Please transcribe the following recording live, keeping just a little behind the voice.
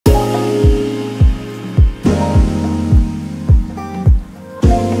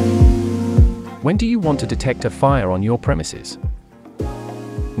When do you want to detect a fire on your premises?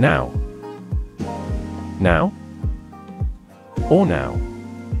 Now? Now? Or now?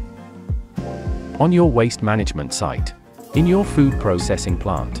 On your waste management site, in your food processing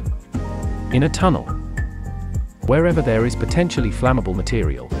plant, in a tunnel, wherever there is potentially flammable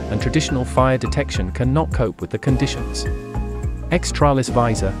material, and traditional fire detection cannot cope with the conditions. Xtralis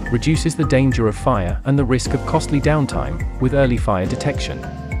visor reduces the danger of fire and the risk of costly downtime with early fire detection.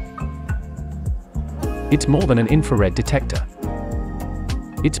 It's more than an infrared detector.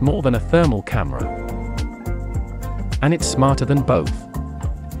 It's more than a thermal camera. And it's smarter than both.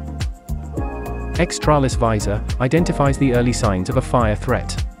 Xtralis visor identifies the early signs of a fire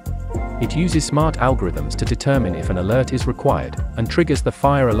threat. It uses smart algorithms to determine if an alert is required, and triggers the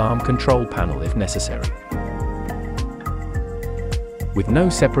fire alarm control panel if necessary. With no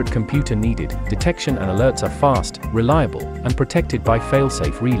separate computer needed, detection and alerts are fast, reliable, and protected by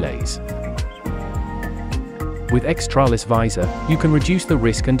failsafe relays. With Xtralis visor, you can reduce the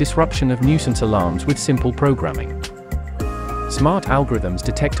risk and disruption of nuisance alarms with simple programming. Smart algorithms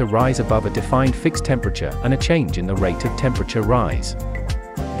detect a rise above a defined fixed temperature and a change in the rate of temperature rise.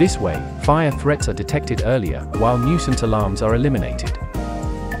 This way, fire threats are detected earlier, while nuisance alarms are eliminated.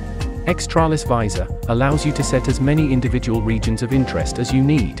 Xtralis visor allows you to set as many individual regions of interest as you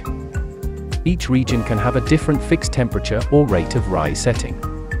need. Each region can have a different fixed temperature or rate of rise setting.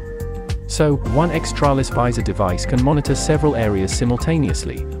 So, one Xtralis visor device can monitor several areas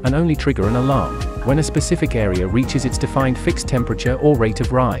simultaneously, and only trigger an alarm when a specific area reaches its defined fixed temperature or rate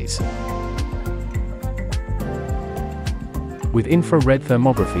of rise. With infrared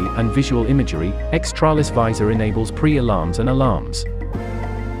thermography and visual imagery, Xtralis visor enables pre-alarms and alarms.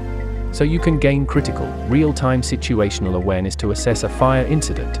 So you can gain critical, real-time situational awareness to assess a fire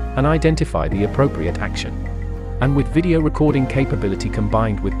incident and identify the appropriate action. And with video recording capability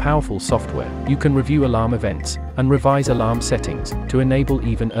combined with powerful software, you can review alarm events and revise alarm settings to enable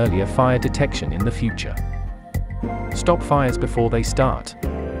even earlier fire detection in the future. Stop fires before they start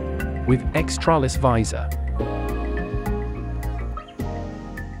with Xtralis visor.